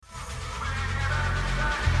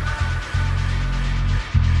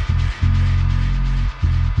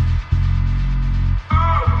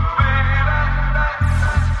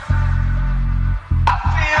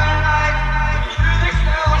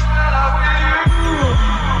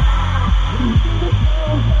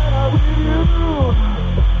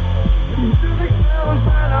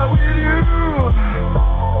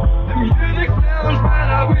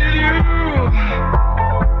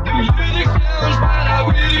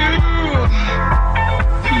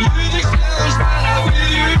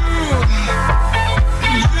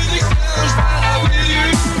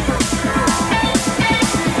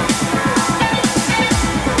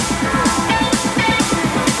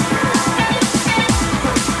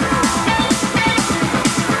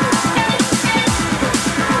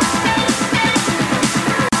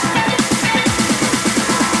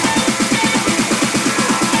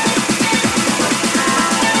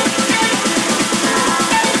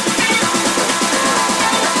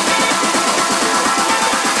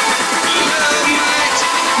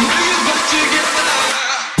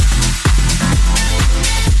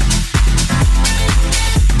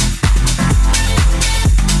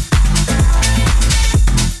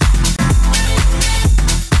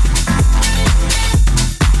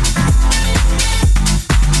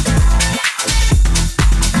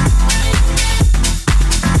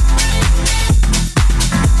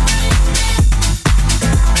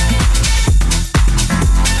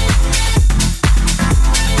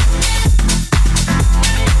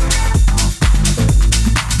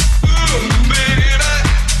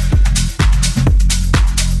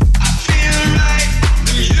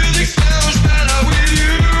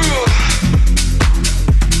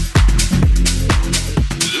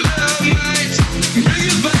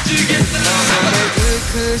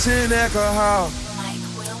Christian alcohol.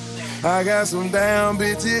 I got some damn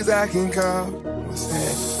bitches I can call.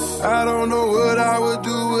 I don't know what I would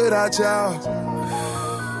do without y'all.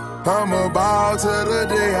 I'm a ball till the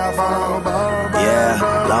day I fall.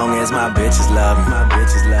 Yeah, long as my bitches love me, my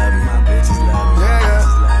bitches love me, my bitches love me. Yeah.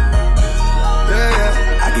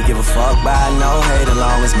 I could give a fuck by no hate as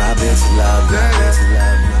long as my bitches love me, my bitches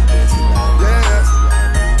love me, my bitches love me.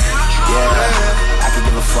 Yeah, I could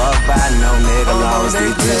give a fuck by no nigga long as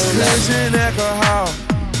these bitches love me. Alcohol.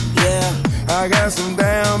 Yeah, I got some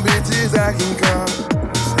damn bitches I can call.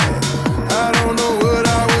 I don't know what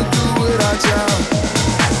I would do without y'all.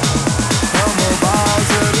 I'm a ball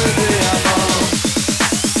till the day I fall.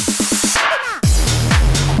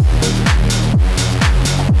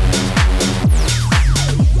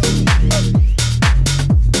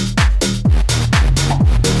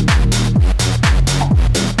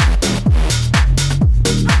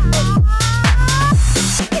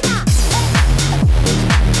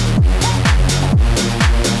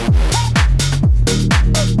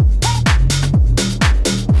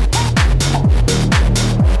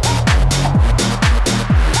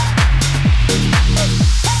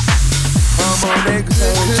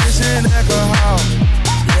 Christian alcohol.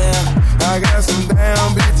 yeah, I got some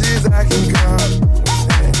damn bitches I can call.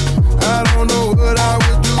 I don't know what I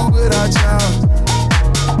would do without y'all.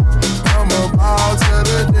 I'm a ball till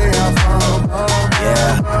the day I fall.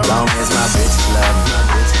 yeah, long as my bitches love me, my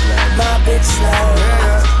bitches love me, my bitches love me.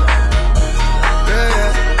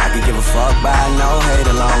 Yeah. I could give a fuck by no hate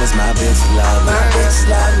as long as my bitches love me, my bitches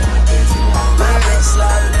love me, my bitches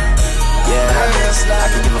love me. Yeah, I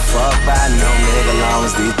can give a fuck by no nigga long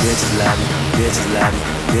as these bitches love me, bitches love me,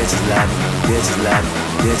 bitches love me, bitches love me,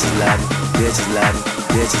 bitches love me, bitches love me, bitches love me,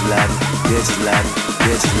 bitches love me, bitches love,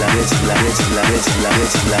 bitches love, bitches love, bitches love, bitches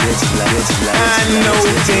love, bitches love, bitches love. I know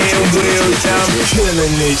damn well I'm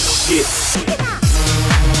killing this shit.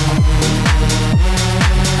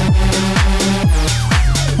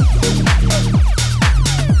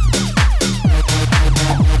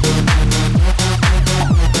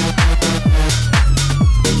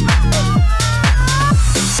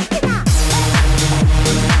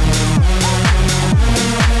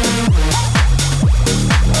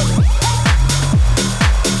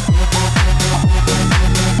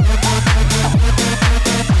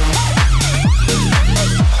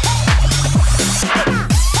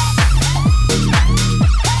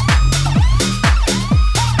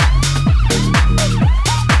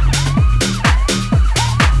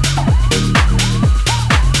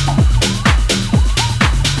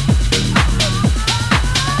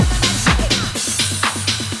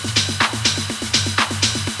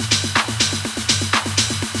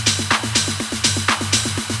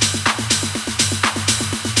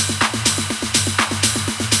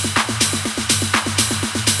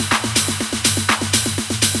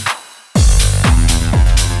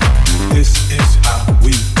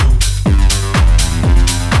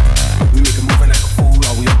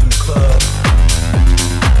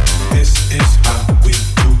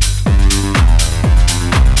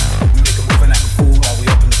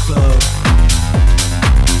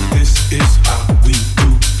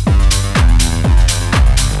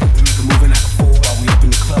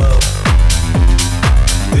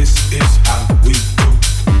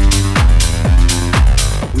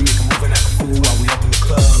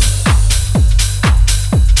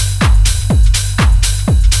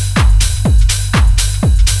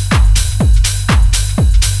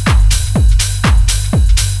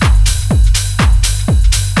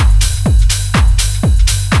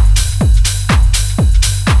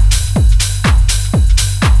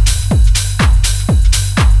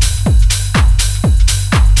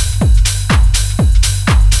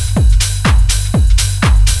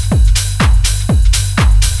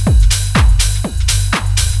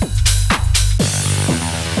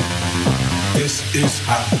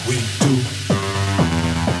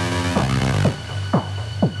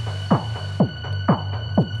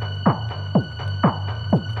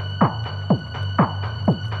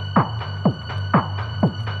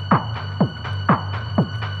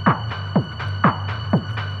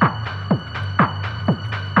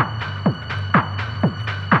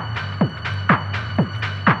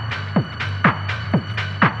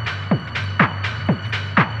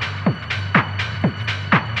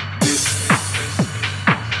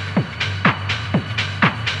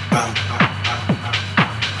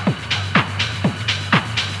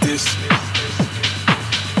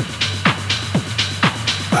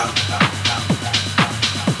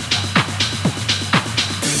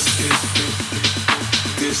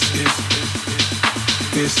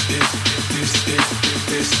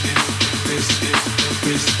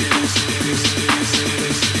 This is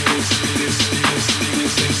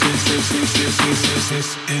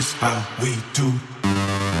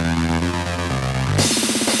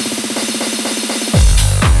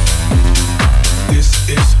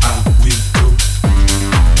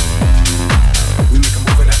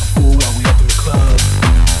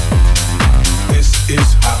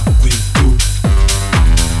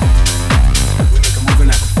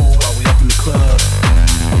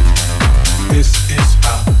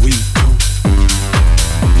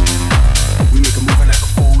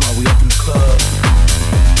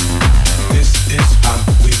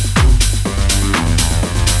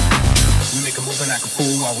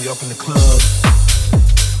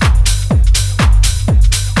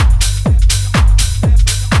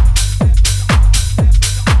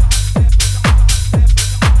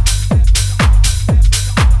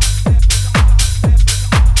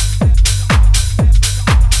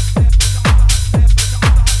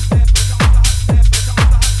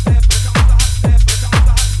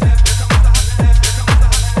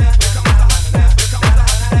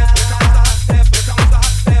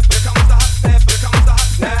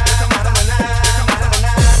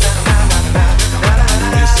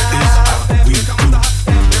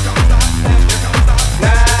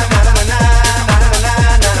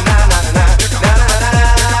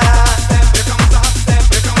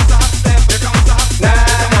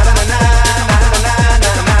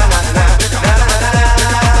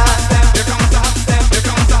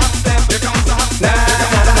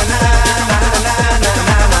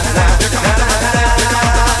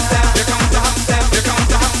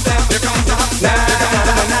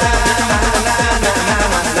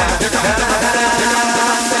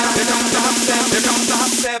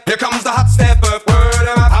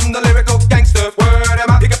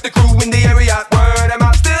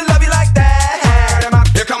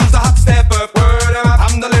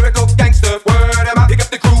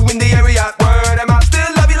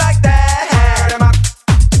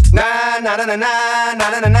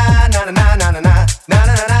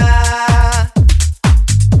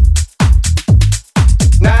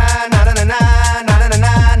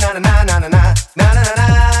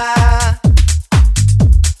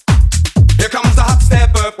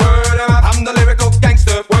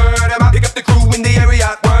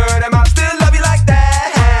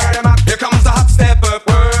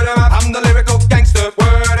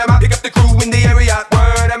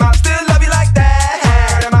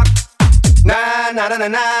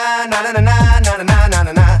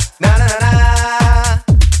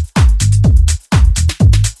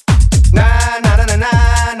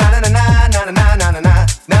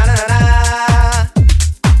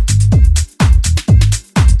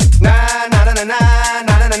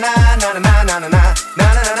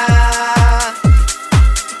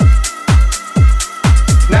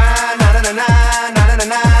na na na na na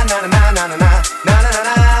na na na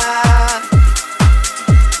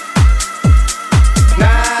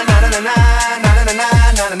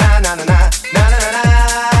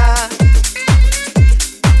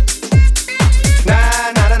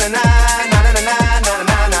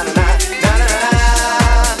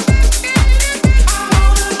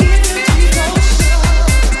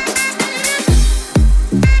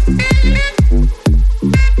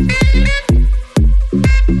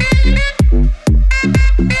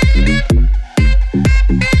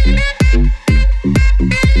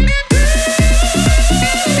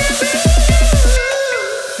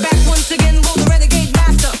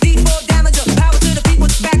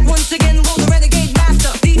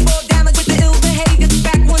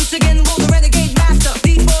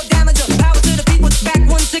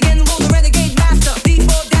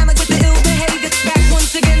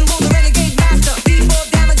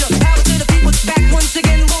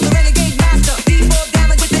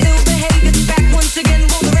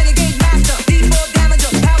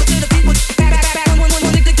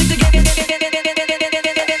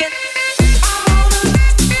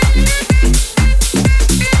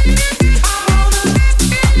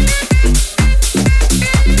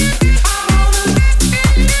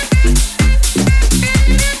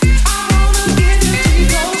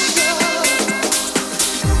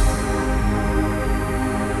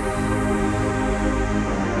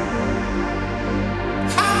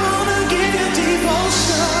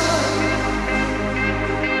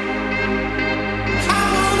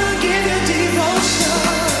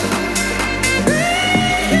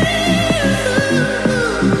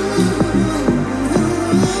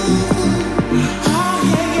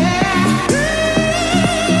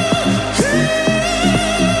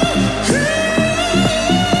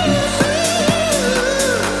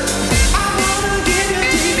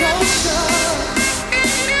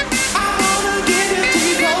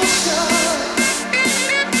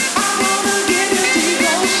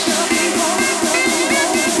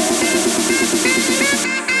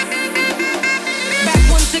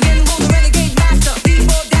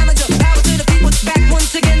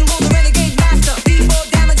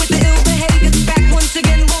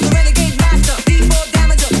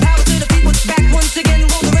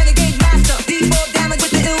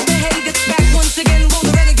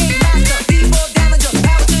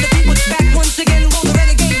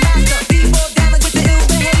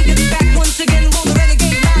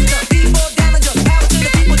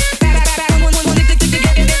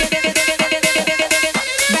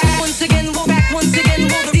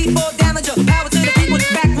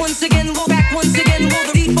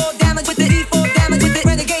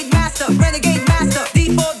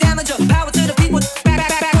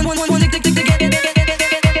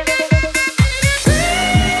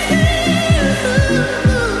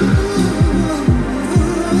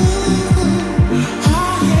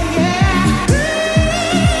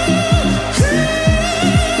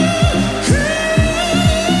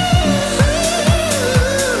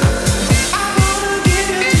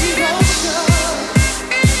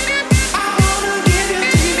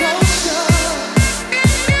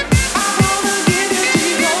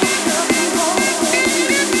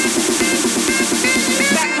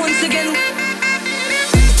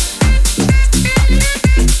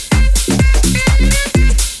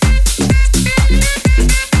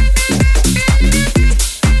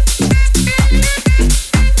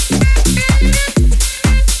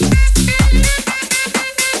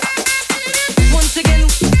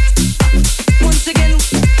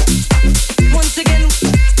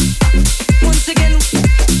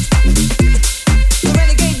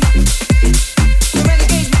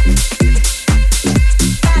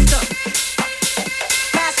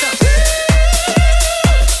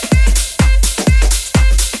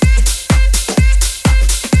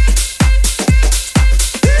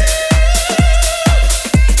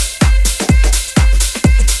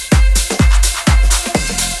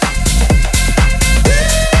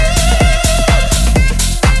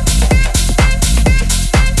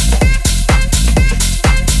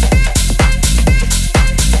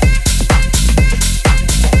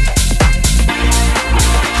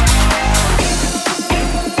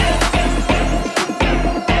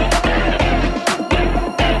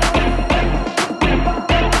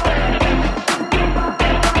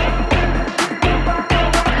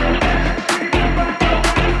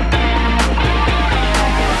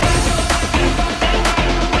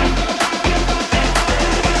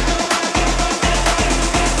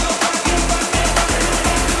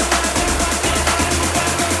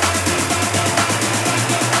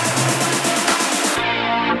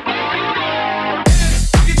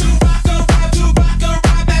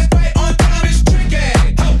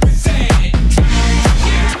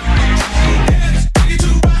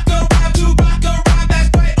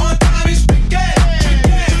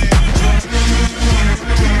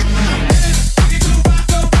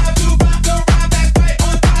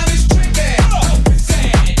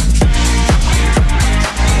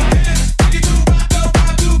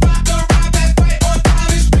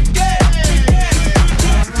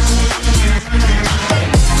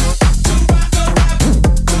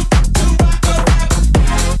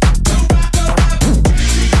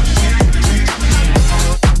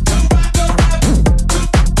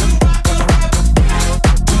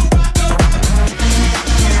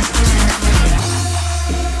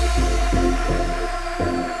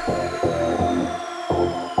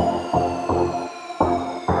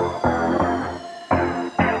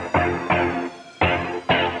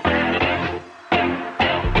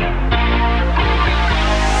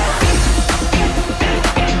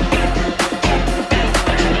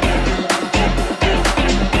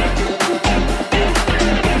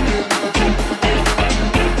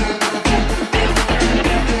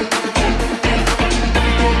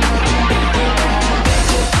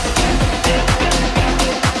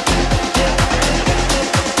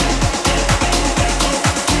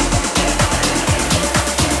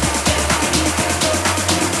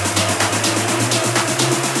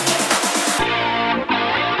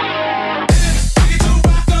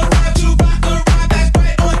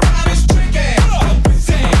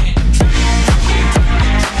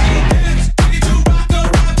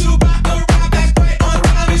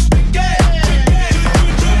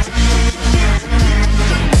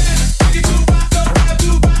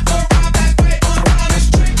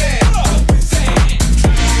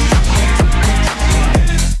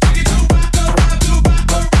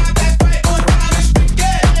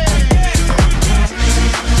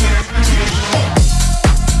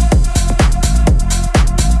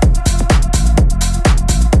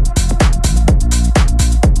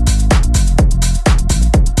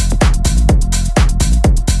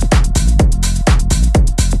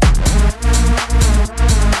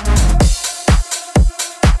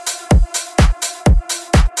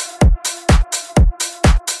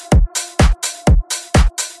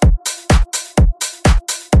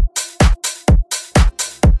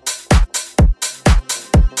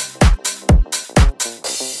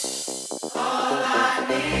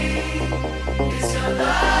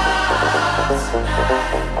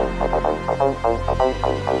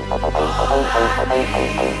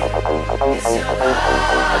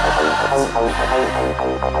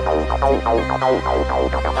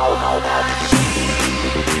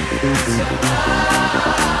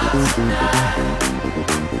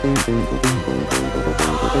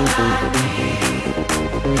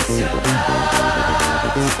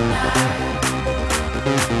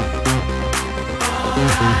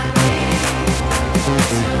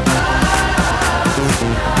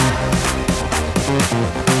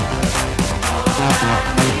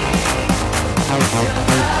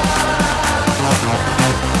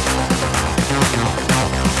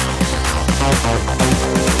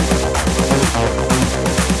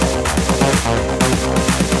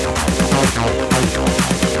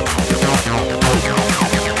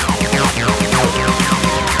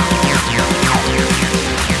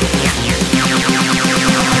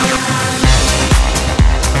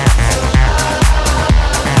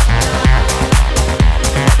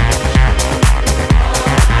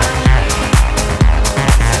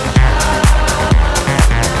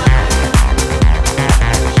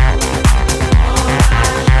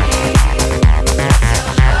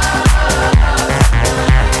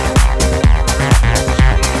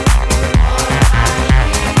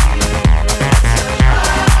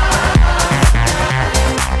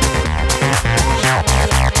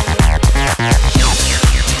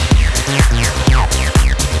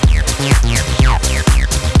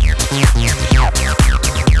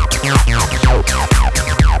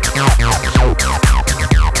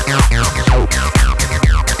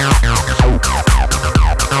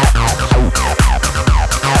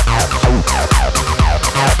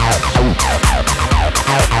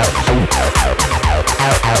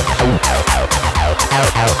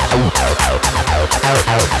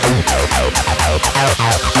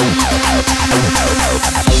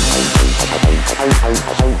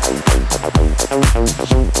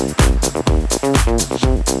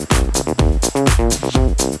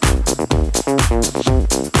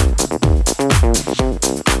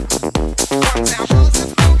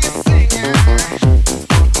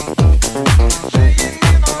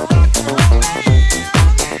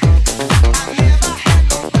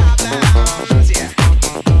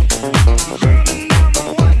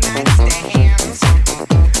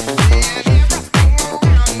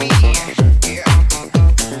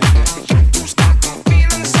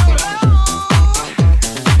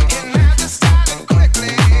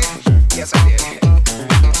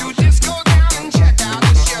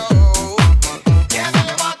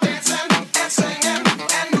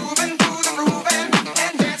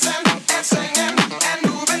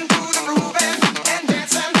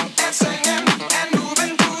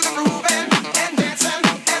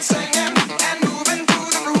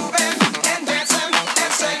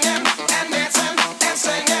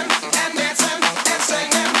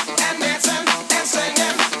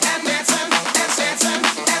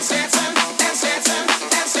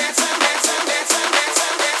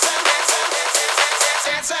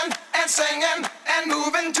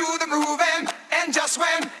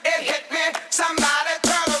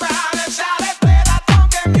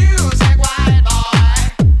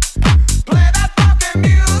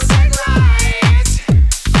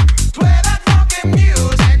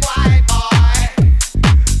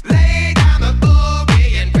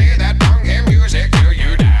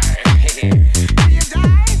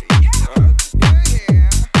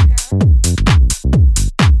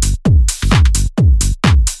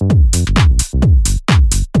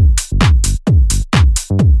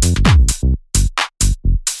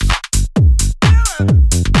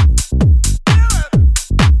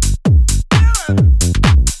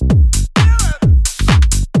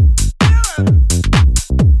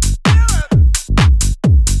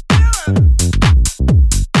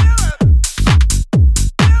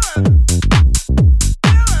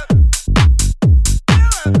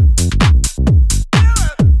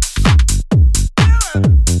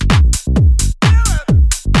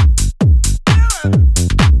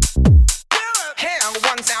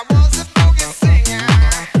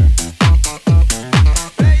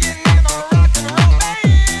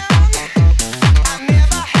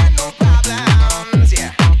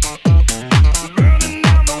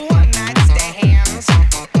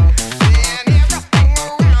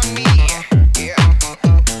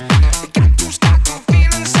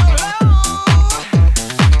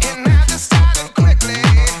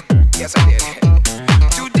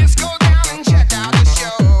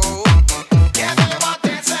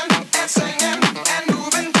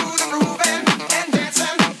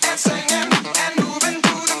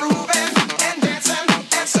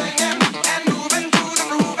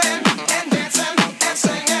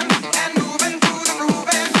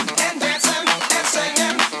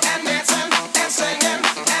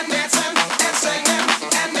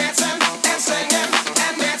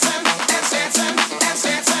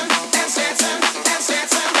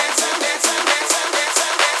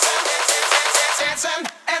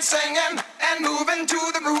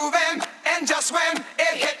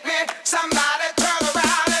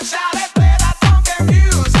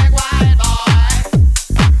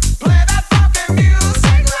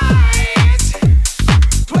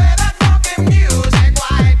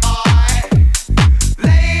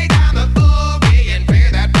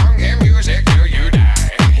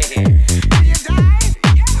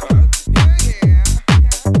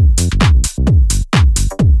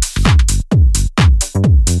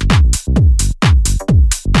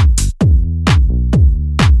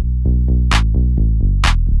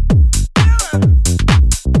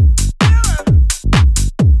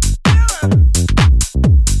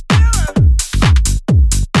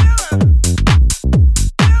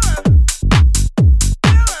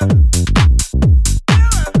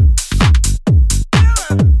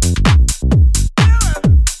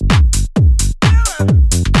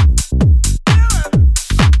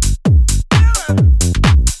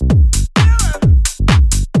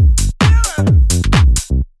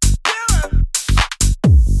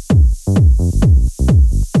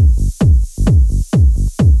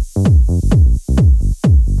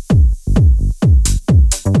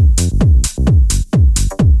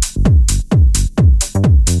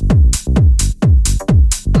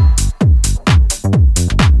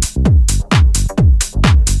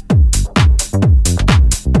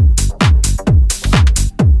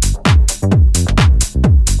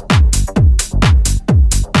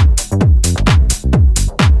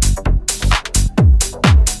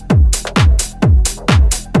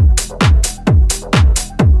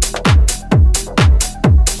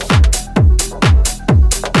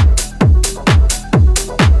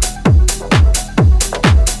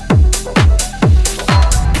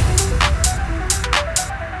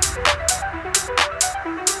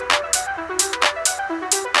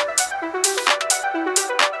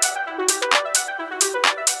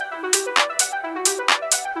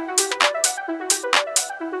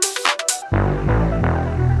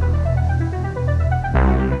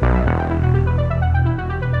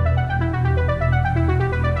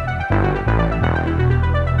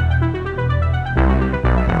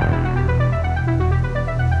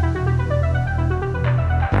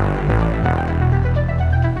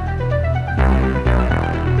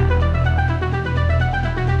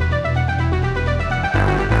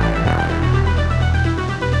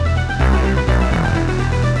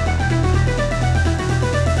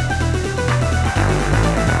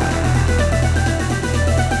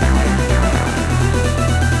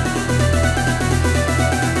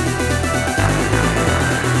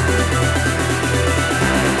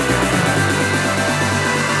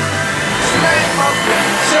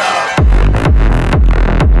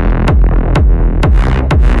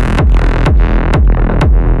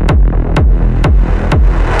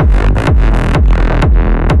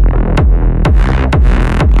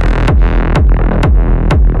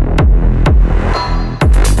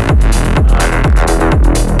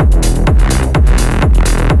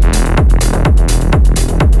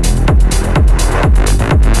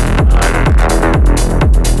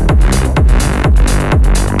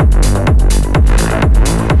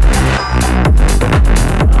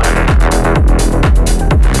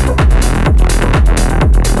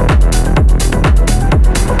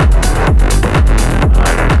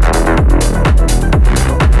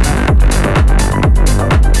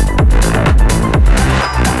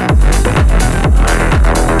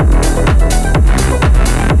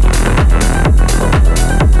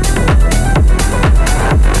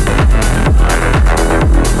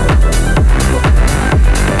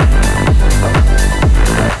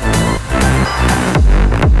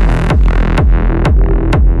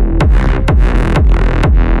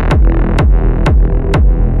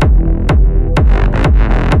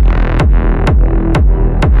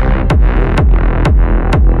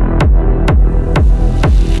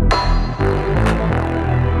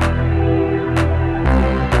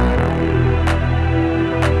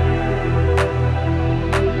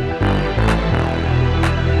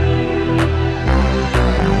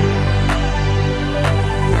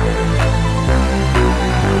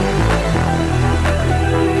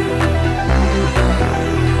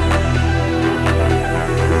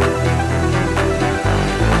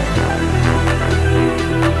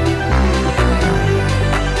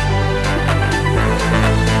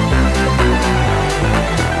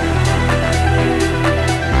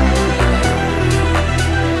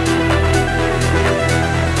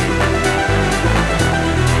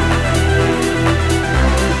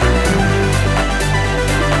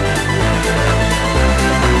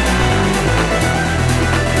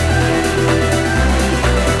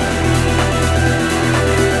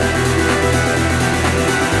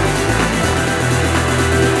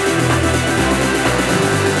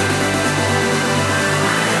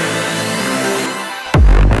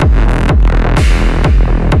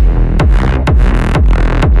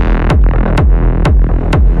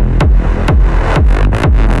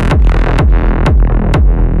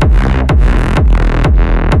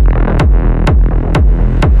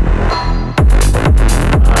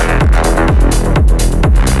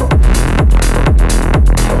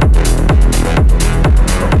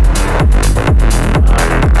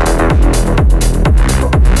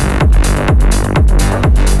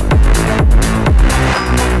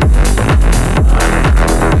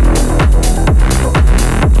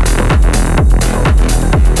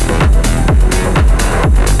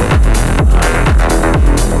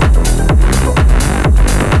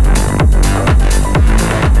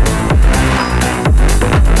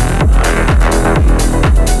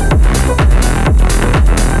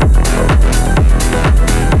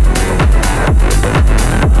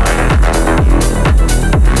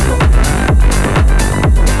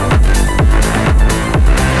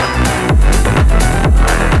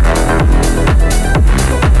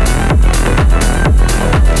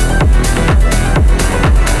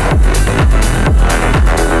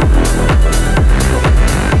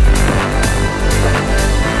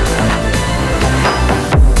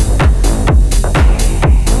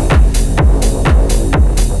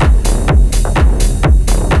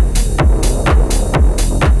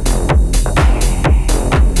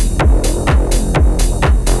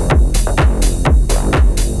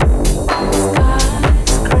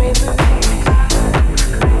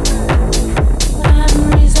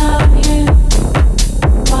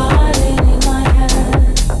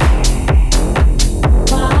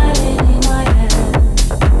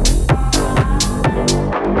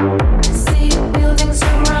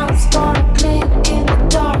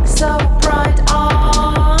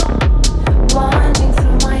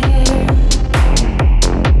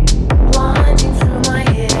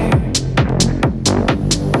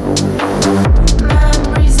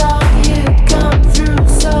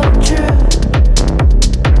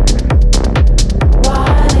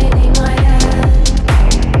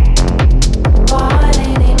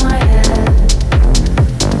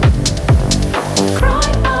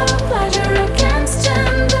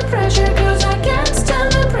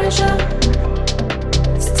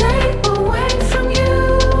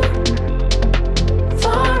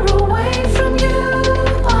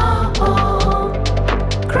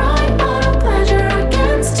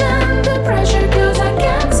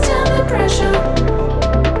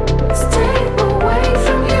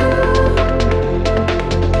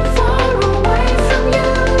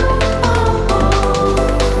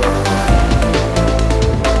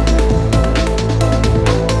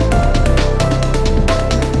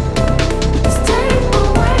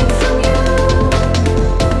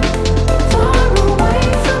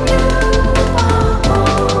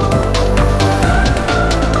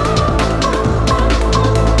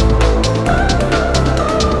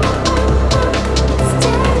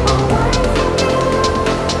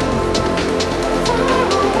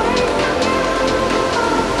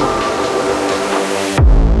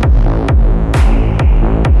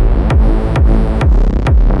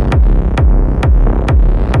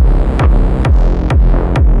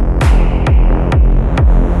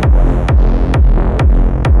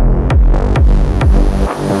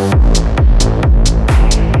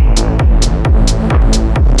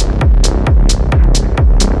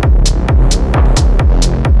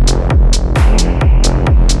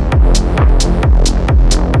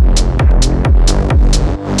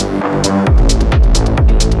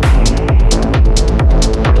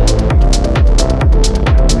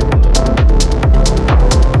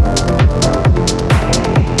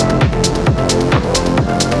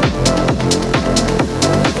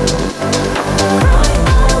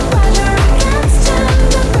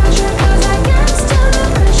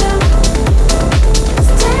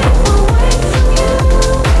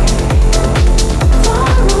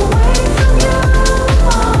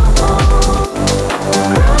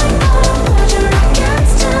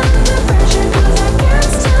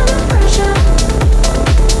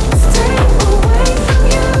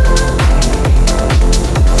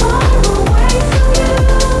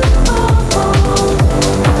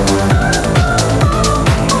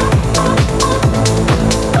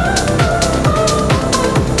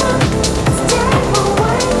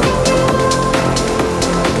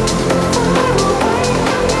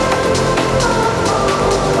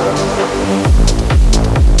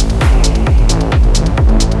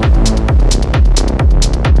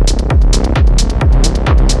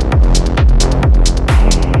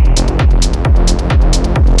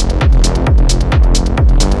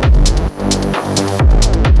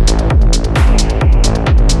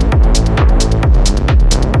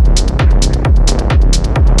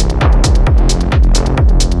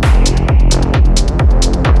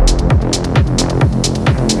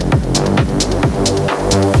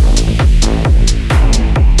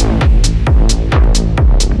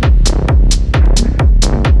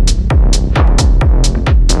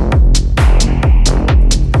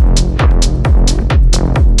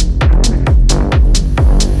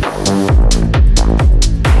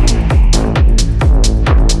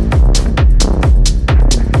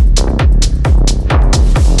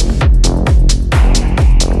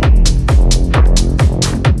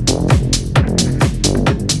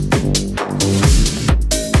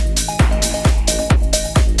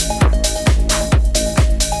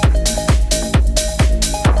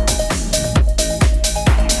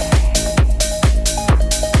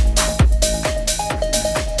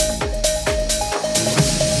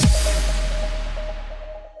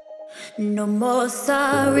more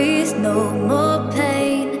sorries, no more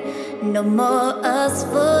pain, no more us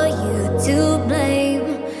for you to blame.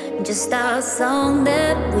 Just our song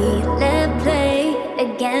that we let play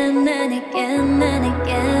again and again and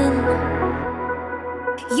again.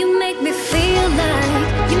 You make me feel like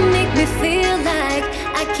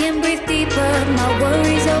I can't breathe deeper. My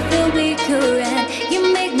worries all feel weaker, and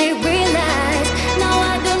you make me realize now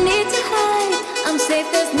I don't need to hide. I'm safe,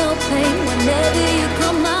 there's no pain whenever you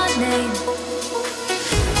call my name.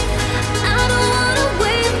 I don't wanna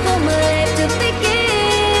wait for my life to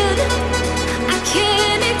begin. I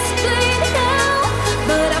can't explain how,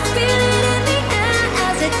 but I feel it in the air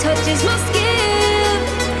as it touches my skin,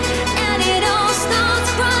 and it all starts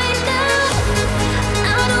right now.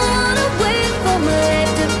 I don't wanna wait for my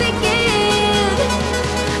life to begin.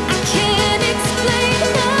 I can't explain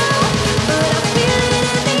how, but I feel it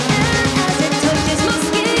in the air as it touches my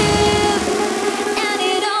skin, and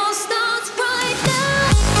it all starts right now.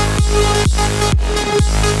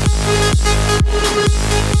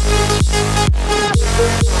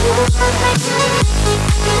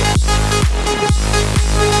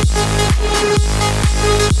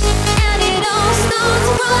 And it all starts right now. And it all starts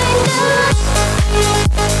right now.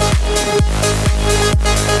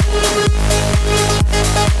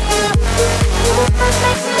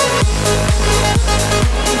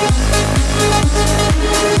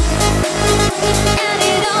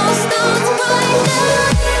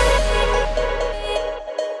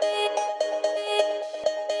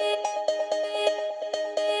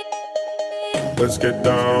 Let's get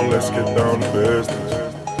down to business.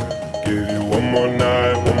 Give you one more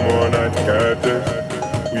night to get this.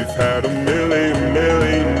 We've had a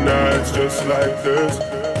million nights just like this.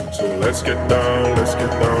 So let's get down to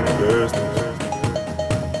business.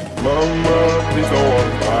 Mama, please don't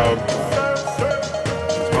worry about me.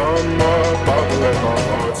 I'm about to let my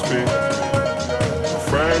heart speak. My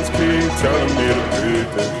friends keep telling me to beat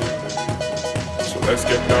this. So let's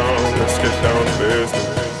get down to business.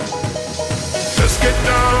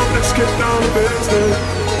 Let's get down to business.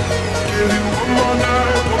 Give you one more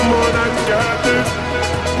night to get this.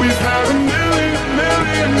 We've had a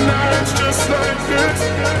million nights just like this.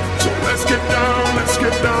 So let's get down to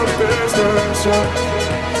business.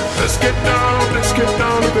 Let's get down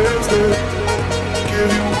to business.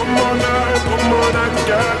 Give you one more night to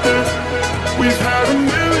get this. We've had a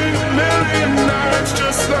million nights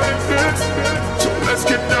just like this. So let's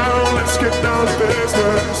get down to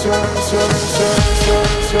business.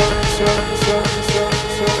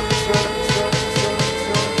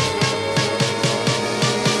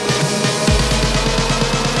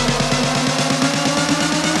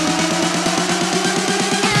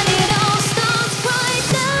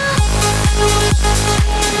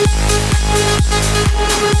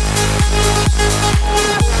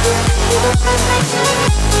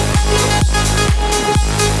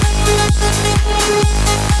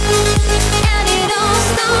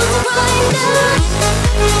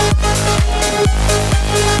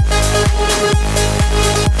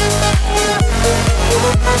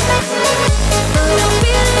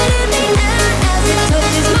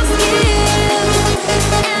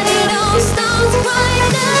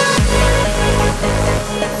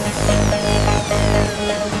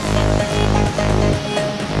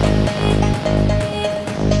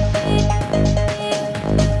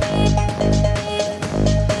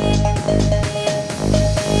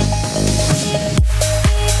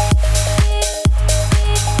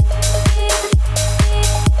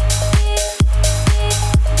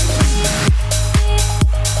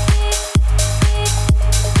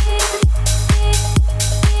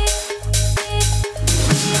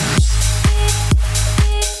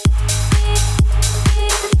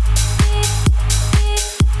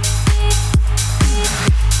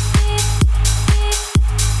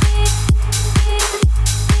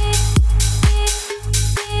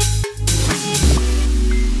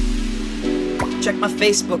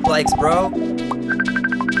 Facebook likes, bro.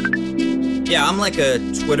 Yeah, I'm like a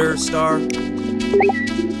Twitter star. You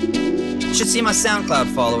should see my SoundCloud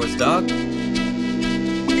followers, dog.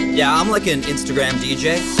 Yeah, I'm like an Instagram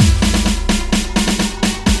DJ.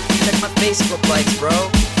 Check my Facebook likes, bro.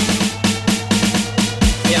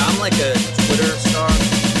 Yeah, I'm like a Twitter star.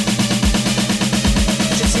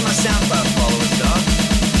 You should see my SoundCloud followers, dog.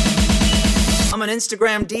 I'm an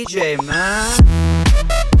Instagram DJ, man.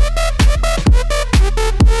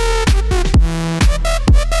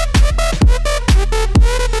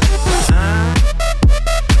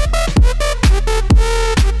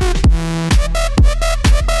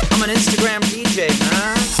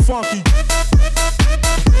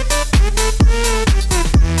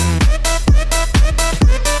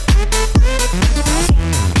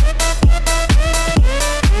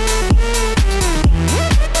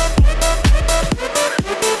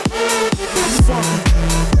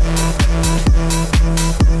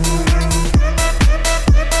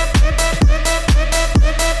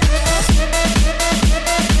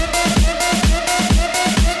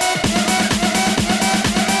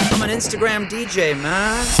 Instagram DJ,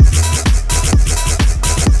 man.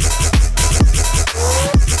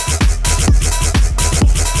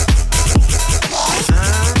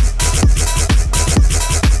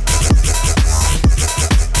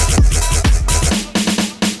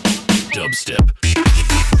 Dubstep.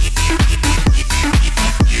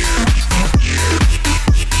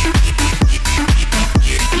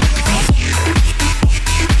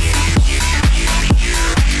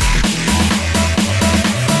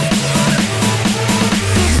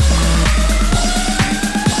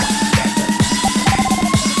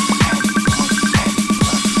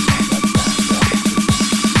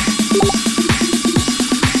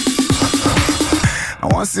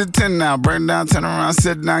 I sit 10 now, burn down, turn around,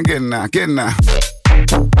 sit down, get now, get now.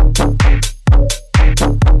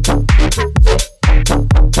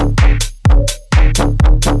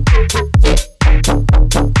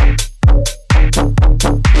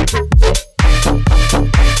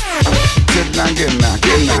 Sit down, get now,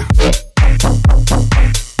 get now.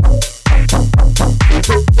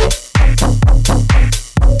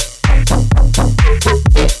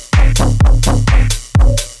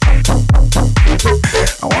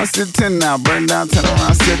 Sit 10 now, burn down, turn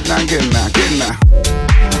around, sit down, get now, get now.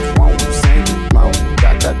 Won't sing, mouth,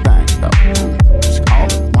 got that thing up. All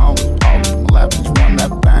the my lap, just want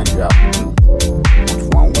that thing up.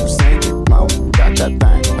 Won't sing, mouth, got that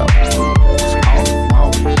thing up. All the my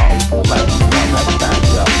lap, just want that thing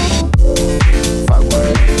up. Fuck with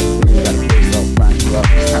me, got the bitch up, bang up.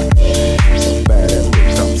 So bad that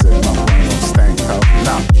bitch, I'm sitting my brain gon' stank up.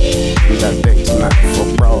 Nah, we got date tonight for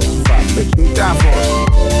bros, 5 bitch, down for it.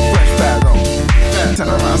 Fresh bag on. Turn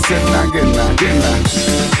around, sit down, get now, get now.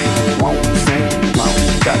 Won't sing, mouth,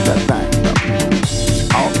 got that thing up.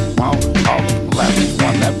 All last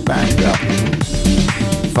one that bang up.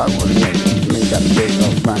 Fuck with me got the big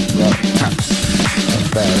old bang up.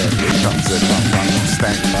 Bad ass bitch, I'm sitting on front, gon'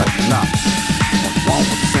 stank up. Nah, won't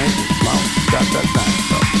sing, mouth, got that thing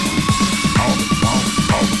up. All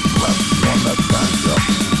last one that bang up.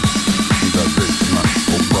 Got big money,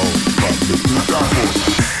 oh bro, fuck bitch, you got more.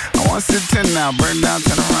 I want to sit 10 now, burn down,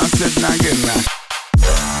 turn around, sit down, get now.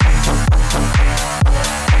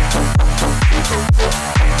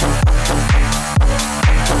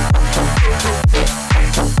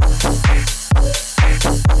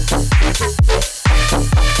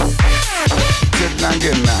 Sit down,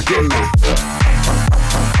 get now, get now.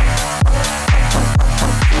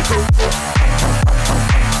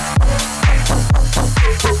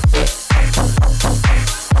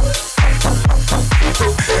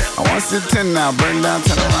 Sit 10 now, burn down,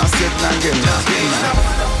 turn around, sit down, get now, get now.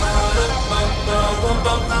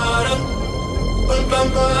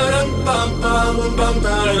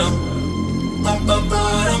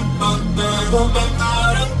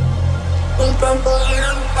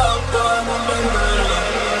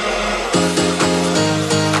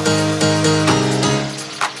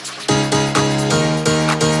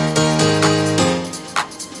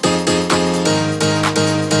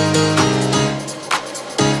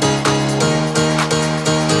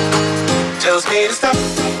 Tells me to stop.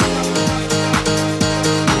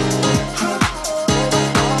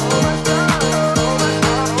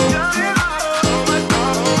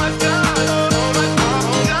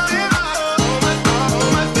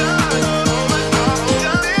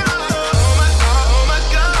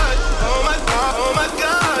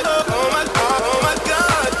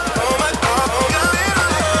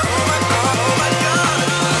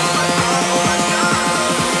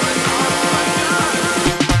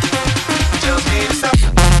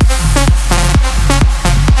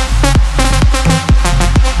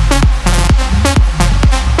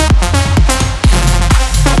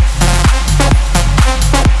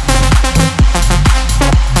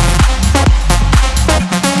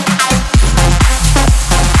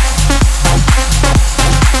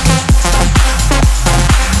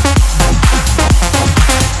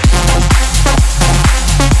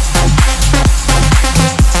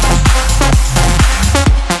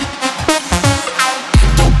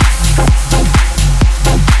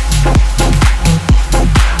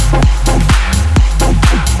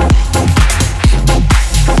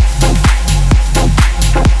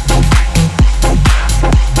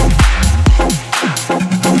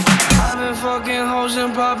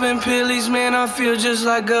 I feel just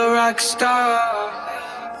like a rock star.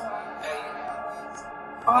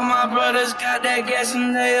 All my brothers got that gas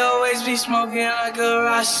and they always be smoking like a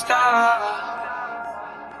rock star.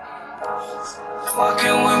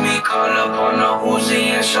 Fucking with me, call up on the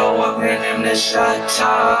Uzi and show up in them the shot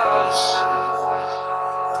tops.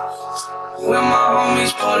 When my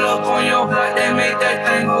homies pull up on your block, they make that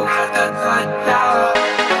thing go grata-ta-ta.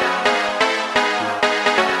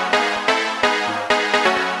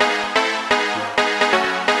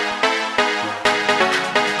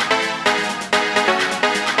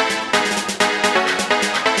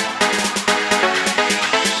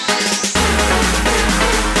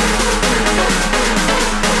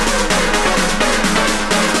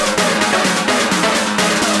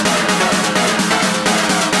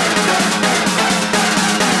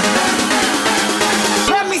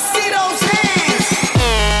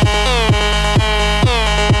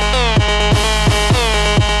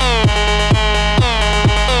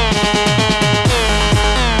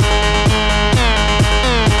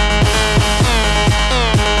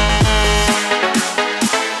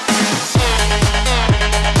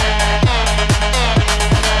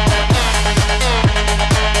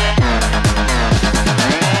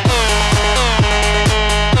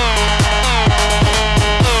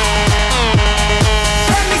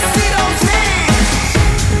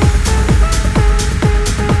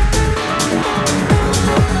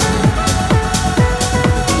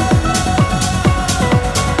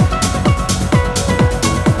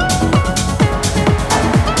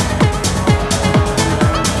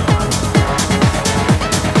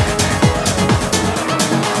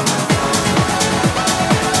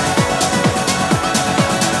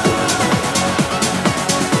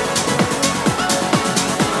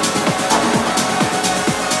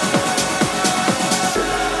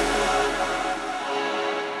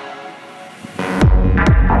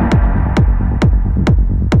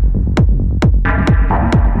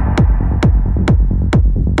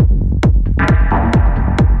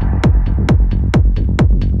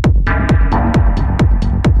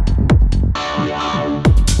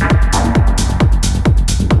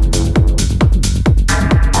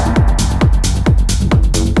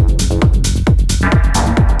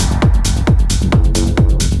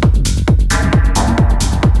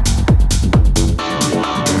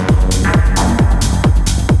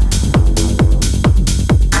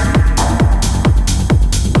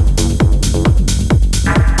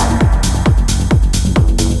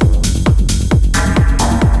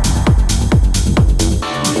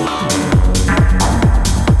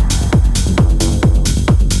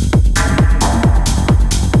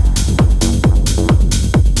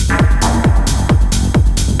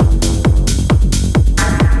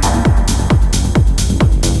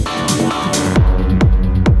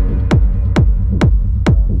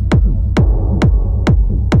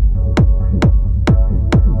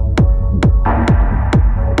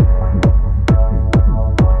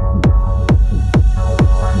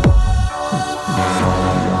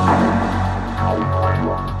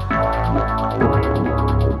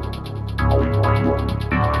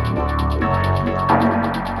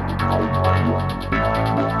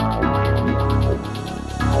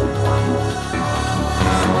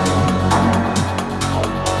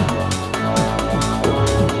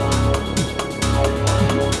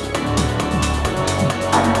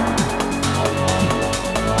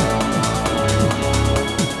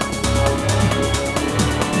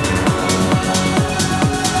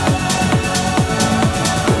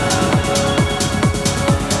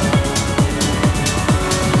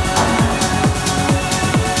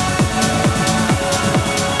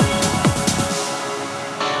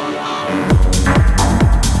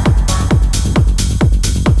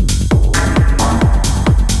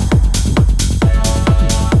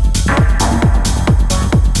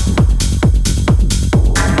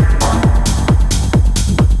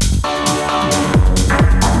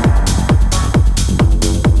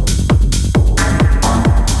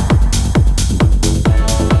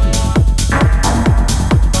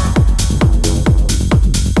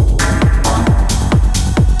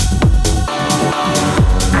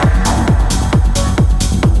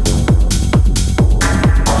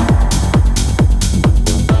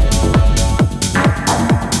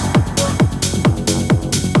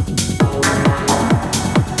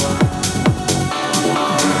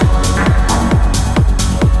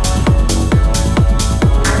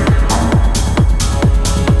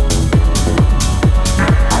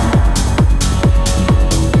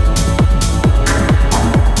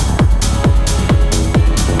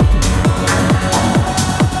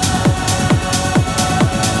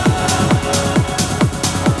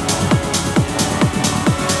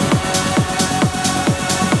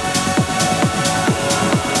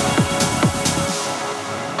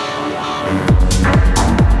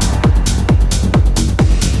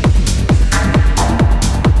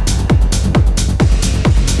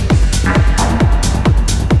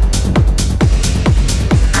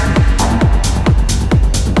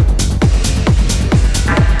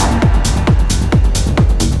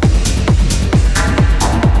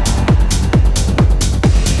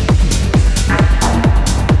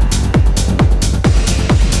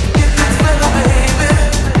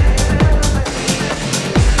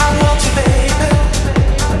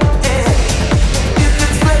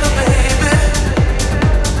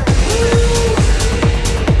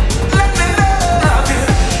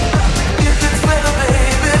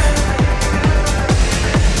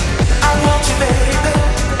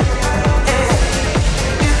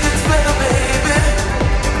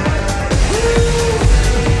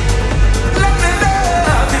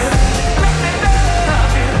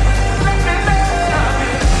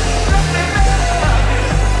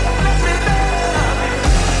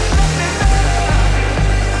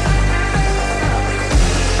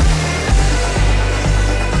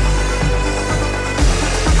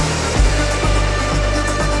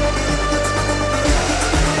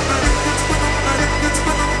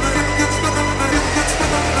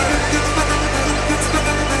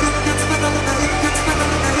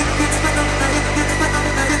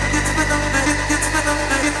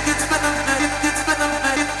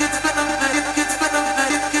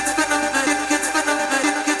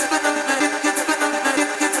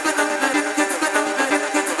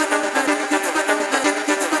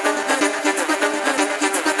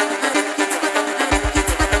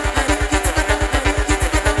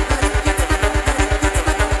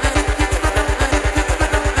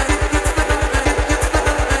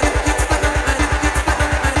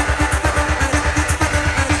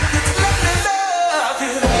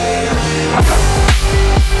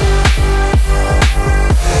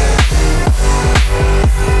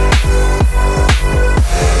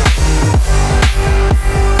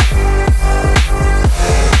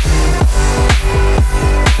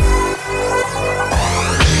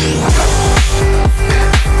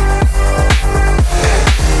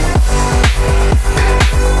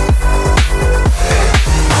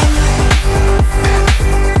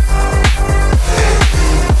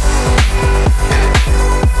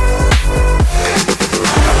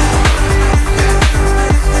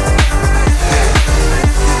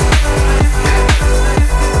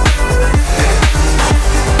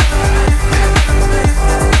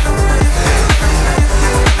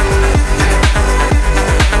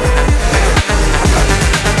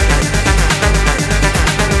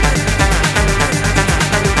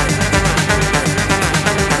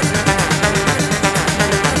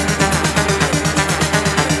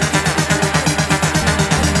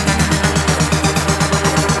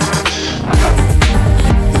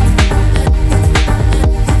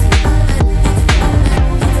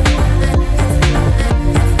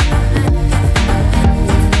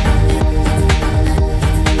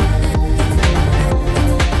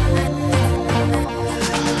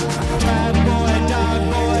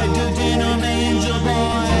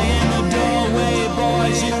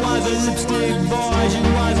 the lipstick boy, she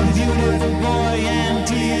was a beautiful boy, and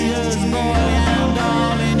tears boy, and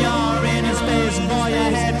all in your inner space boy. You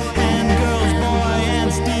had hand girls boy, and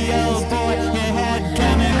steel boy, you had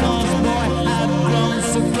chemicals boy. I've grown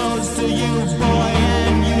so close to you boy,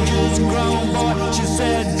 and you just grown boy. She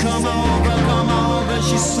said come over,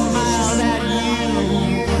 she smiled.